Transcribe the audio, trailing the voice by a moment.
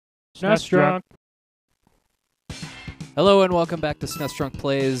SNESdrunk. Hello and welcome back to SNESdrunk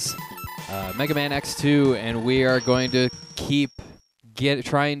Plays Mega Man X2, and we are going to keep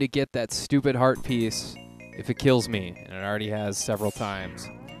trying to get that stupid heart piece if it kills me, and it already has several times.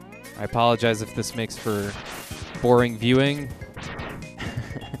 I apologize if this makes for boring viewing.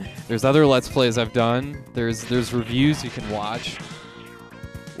 There's other Let's Plays I've done. There's reviews you can watch.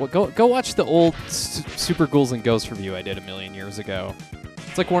 Well, go watch the old Super Ghouls and Ghosts review I did a million years ago.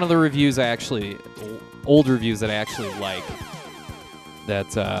 It's like one of the reviews old reviews that I actually like.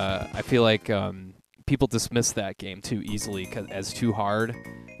 That I feel like people dismiss that game too easily as too hard.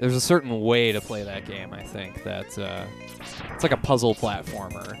 There's a certain way to play that game, I think, that it's like a puzzle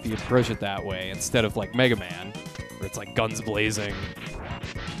platformer, if you approach it that way, instead of like Mega Man, where it's like guns blazing,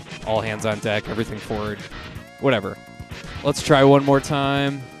 all hands on deck, everything forward, whatever. Let's try one more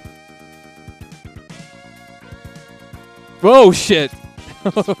time. Whoa, shit!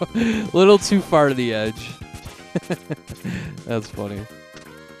 Little too far to the edge. That's funny.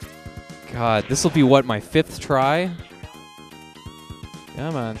 God, this will be what, my 5th try?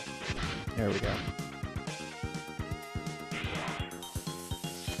 Come on. There we go.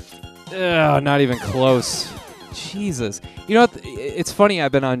 Ugh, not even close. Jesus. You know what? It's funny,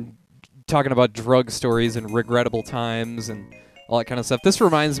 I've been on talking about drug stories and regrettable times and all that kind of stuff. This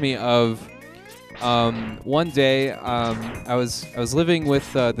reminds me of one day I was living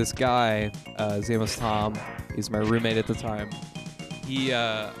with this guy. His name was Tom. He's my roommate at the time. He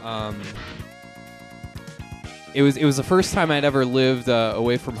it was the first time I'd ever lived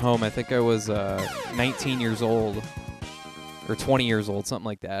away from home. I think I was 19 years old or 20 years old, something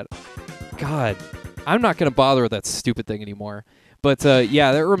like that. God, I'm not gonna bother with that stupid thing anymore. But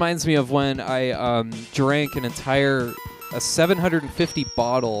yeah, that reminds me of when I drank an entire 750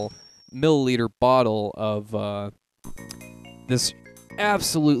 milliliter bottle of this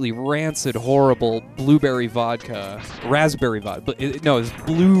absolutely rancid, horrible blueberry vodka, raspberry vodka. No, it was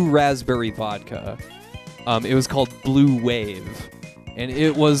blue raspberry vodka. It was called Blue Wave, and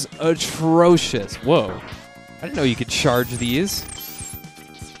it was atrocious. Whoa, I didn't know you could charge these.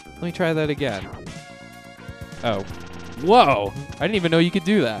 Let me try that again. Oh, whoa, I didn't even know you could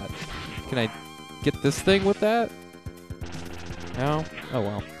do that. Can I get this thing with that? No? Oh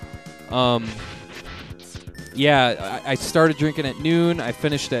well. Yeah, I started drinking at noon. I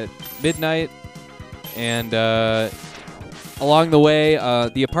finished at midnight, and along the way,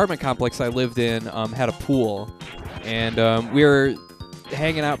 the apartment complex I lived in had a pool, and we were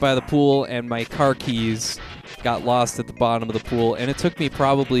hanging out by the pool, and my car keys got lost at the bottom of the pool, and it took me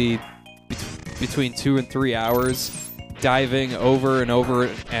probably between 2 and 3 hours diving over and over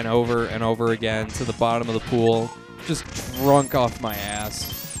and over and over again to the bottom of the pool, just drunk off my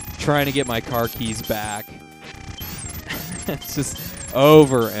ass, trying to get my car keys back. It's just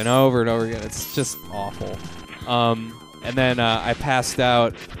over and over and over again. It's just awful. And then I passed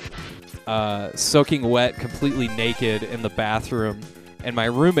out, soaking wet, completely naked in the bathroom. And my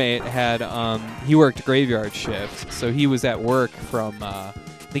roommate had, he worked graveyard shift, so he was at work from, I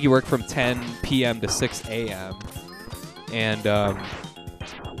think he worked from 10 p.m. to 6 a.m. And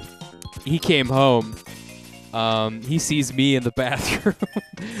he came home. He sees me in the bathroom.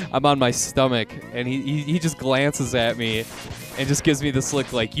 I'm on my stomach, and he just glances at me and just gives me this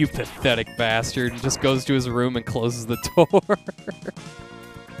look like, "You pathetic bastard," and just goes to his room and closes the door.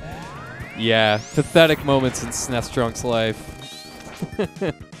 Yeah, pathetic moments in SNESdrunk's life.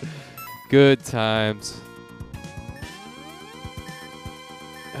 Good times.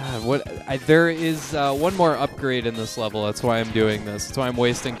 There is one more upgrade in this level. That's why I'm doing this. That's why I'm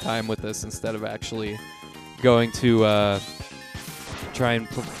wasting time with this instead of actually going to try and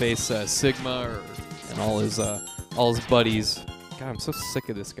face Sigma and all his buddies. God, I'm so sick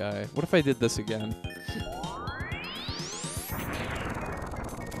of this guy. What if I did this again?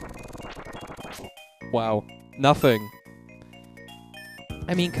 Wow, nothing.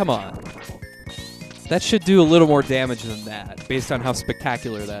 I mean, come on. That should do a little more damage than that, based on how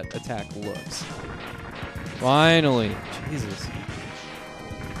spectacular that attack looks. Finally, Jesus.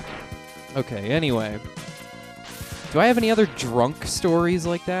 Okay, anyway. Do I have any other drunk stories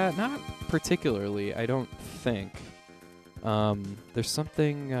like that? Not particularly, I don't think. There's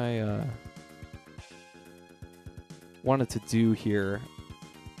something I wanted to do here.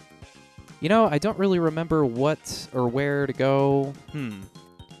 You know, I don't really remember what or where to go.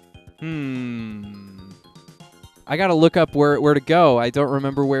 I gotta look up where to go. I don't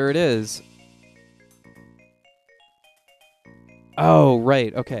remember where it is. Oh,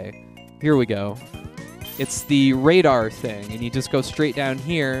 right, okay. Here we go. It's the radar thing, and you just go straight down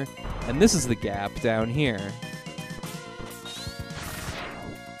here, and this is the gap down here.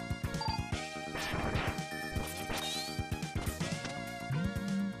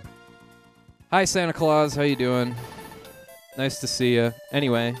 Hi, Santa Claus. How you doing? Nice to see you.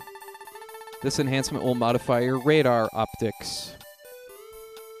 Anyway, this enhancement will modify your radar optics.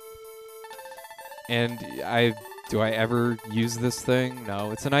 And do I ever use this thing?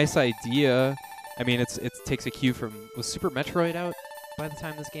 No. It's a nice idea. I mean, it takes a cue from... Was Super Metroid out by the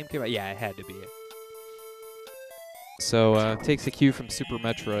time this game came out? Yeah, it had to be. So, takes a cue from Super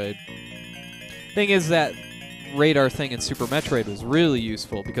Metroid. Thing is that radar thing in Super Metroid was really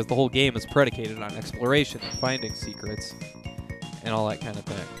useful because the whole game is predicated on exploration and finding secrets and all that kind of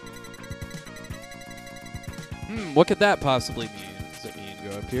thing. What could that possibly mean? Does it mean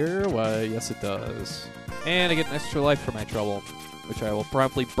go up here? Why, yes it does. And I get an extra life for my trouble, which I will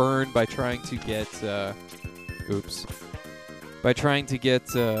promptly burn by trying to get, oops. By trying to get,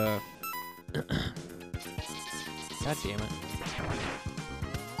 God damn it.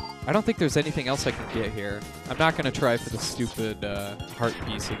 I don't think there's anything else I can get here. I'm not going to try for the stupid heart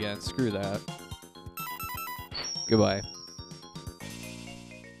piece again. Screw that. Goodbye.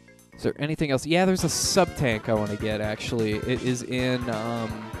 Is there anything else? Yeah, there's a sub-tank I want to get, actually. It is in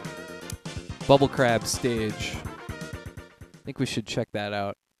Bubble Crab stage. I think we should check that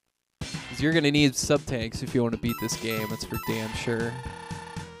out. Because you're going to need sub-tanks if you want to beat this game. That's for damn sure.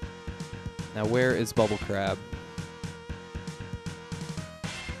 Now, where is Bubble Crab?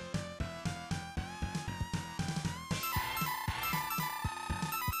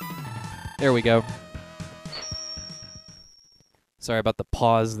 There we go. Sorry about the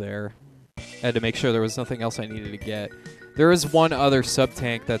pause there. I had to make sure there was nothing else I needed to get. There is one other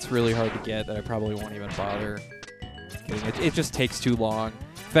sub-tank that's really hard to get that I probably won't even bother getting. It just takes too long.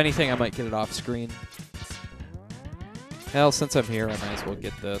 If anything, I might get it off screen. Hell, since I'm here, I might as well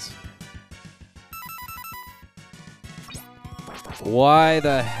get this. Why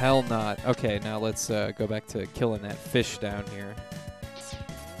the hell not? Okay, now let's go back to killing that fish down here.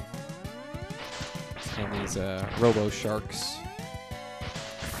 And these robo sharks.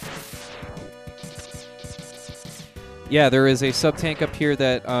 Yeah, there is a sub-tank up here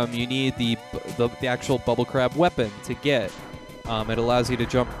that you need the actual bubble crab weapon to get. It allows you to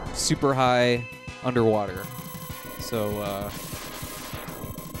jump super high underwater. So,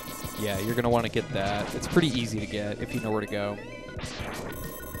 yeah, you're going to want to get that. It's pretty easy to get if you know where to go.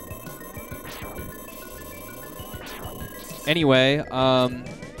 Anyway,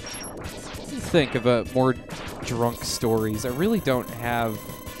 think of more drunk stories. I really don't have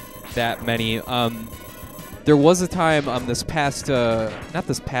that many. There was a time this past, not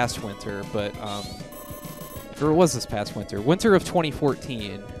this past winter, but, or it was this past winter, winter of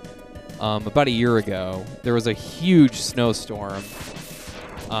 2014, about a year ago, there was a huge snowstorm,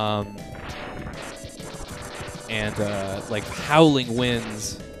 and, like, howling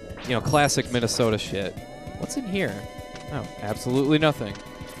winds, you know, classic Minnesota shit. What's in here? Oh, absolutely nothing.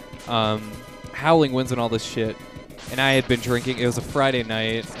 Howling winds and all this shit. And I had been drinking. It was a Friday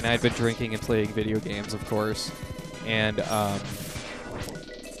night, and I had been drinking and playing video games, of course. And I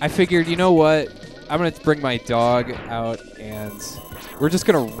figured, you know what? I'm going to bring my dog out, and we're just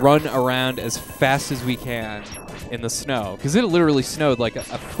going to run around as fast as we can in the snow. Because it literally snowed like a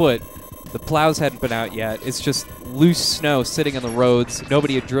foot. The plows hadn't been out yet. It's just loose snow sitting on the roads.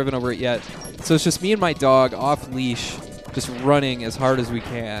 Nobody had driven over it yet. So it's just me and my dog off leash, just running as hard as we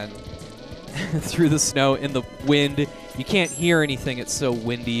can through the snow in the wind. You can't hear anything. It's so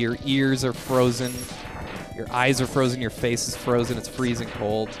windy. Your ears are frozen. Your eyes are frozen. Your face is frozen. It's freezing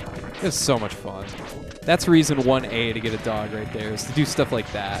cold. It was so much fun. That's reason 1A to get a dog right there, is to do stuff like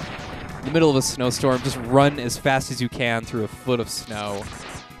that. In the middle of a snowstorm, just run as fast as you can through a foot of snow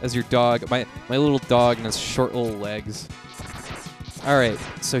as your dog, my little dog and his short little legs. All right,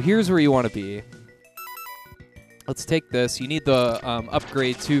 so here's where you want to be. Let's take this. You need the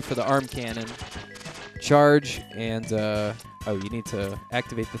upgrade, too, for the arm cannon. Charge, and, oh, you need to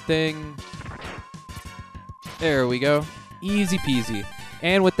activate the thing. There we go. Easy peasy.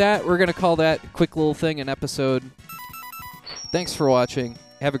 And with that, we're going to call that quick little thing an episode. Thanks for watching.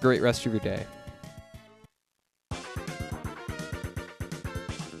 Have a great rest of your day.